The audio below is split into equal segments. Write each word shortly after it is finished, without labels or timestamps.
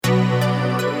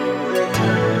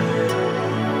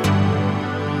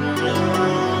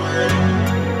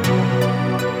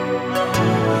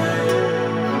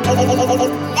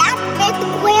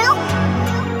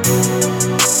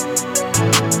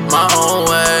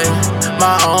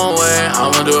my own way.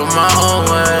 I'ma do it my own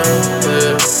way.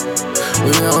 Yeah.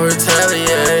 We gon'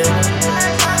 retaliate,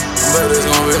 but it's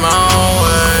gon' be my own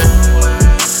way.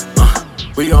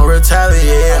 We gon'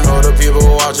 retaliate. I know the people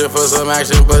watching for some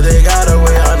action, but they gotta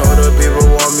wait. I know the people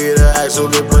want me to act so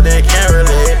good, but they can't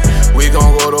relate. We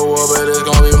gon' go to war, but it's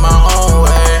gon' be my own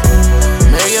way.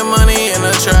 Making money in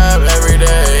the trap every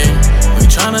day. We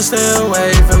tryna stay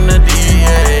away from the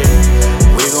DA.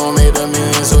 We gon' make the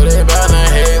millions, so they bound to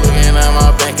hate. Looking at my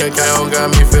bank account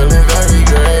got me feeling very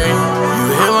great.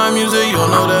 You hear my music, you'll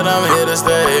know that I'm here to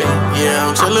stay. Yeah,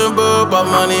 I'm chillin', but about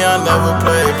money I never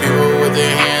play. People with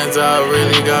their hands out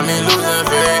really got me losing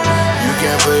faith. You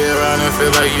can't play around and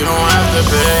feel like you don't have to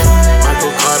pay.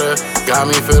 Michael Carter got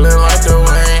me feeling like the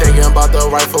Wayne. Thinking about the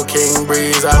rightful king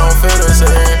breeze, I don't feel the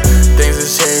same. Things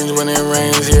has changed when it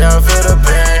rains, yeah, I feel the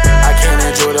pain. I can't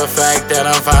enjoy the fact that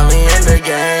I'm finally in the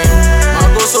game. My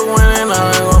goals are winning, I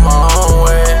ain't go my own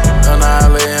way.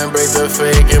 Annihilate and break the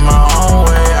fake in my own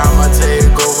way. I'ma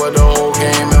take over the whole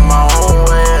game in my own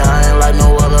way. I ain't like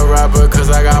no other rapper, cause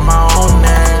I got my own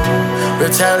name.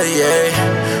 Retaliate,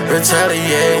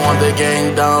 retaliate. Want the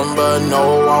gang done, but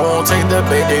no, I won't take the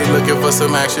bait. They looking for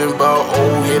some action, but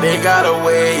oh yeah, they got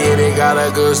away. Yeah, they got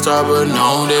a good start, but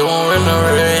no, they won't win the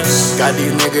race. Got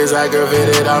these niggas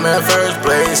aggravated, I'm in first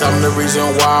place. I'm the reason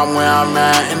why I'm where I'm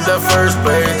at in the first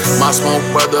place. My smoke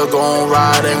brother gon'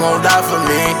 ride, ain't gon' die for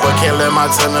me, but can't let my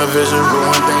television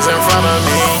ruin things in front of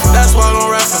me. That's why I don't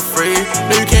rap for free.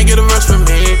 No, you can't get a verse from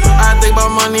me. I think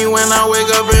about money when I wake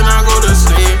up and I go to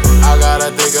sleep. I gotta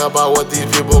think about what these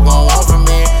people gon' want from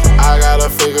me. I gotta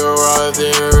figure out if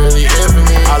they're really here for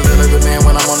me. I look like the man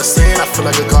when I'm on the scene. I feel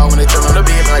like a car when they turn on the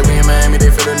beat. Like we in Miami,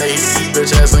 they feelin' they heat.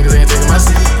 Bitch ass niggas ain't taking my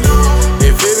seat. Yeah.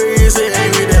 If it is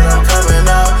angry that I'm coming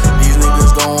out, these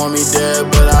niggas gon' want me dead,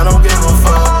 but I don't give a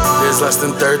fuck. There's less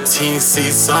than 13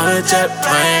 seats on a jet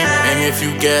plane, and if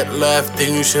you get left,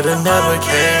 then you should've never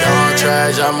came. Don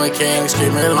Trag, I'm a king,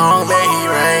 screaming long may he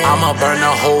reign. I'ma burn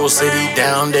the whole city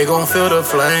down, they gon' feel the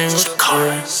flames.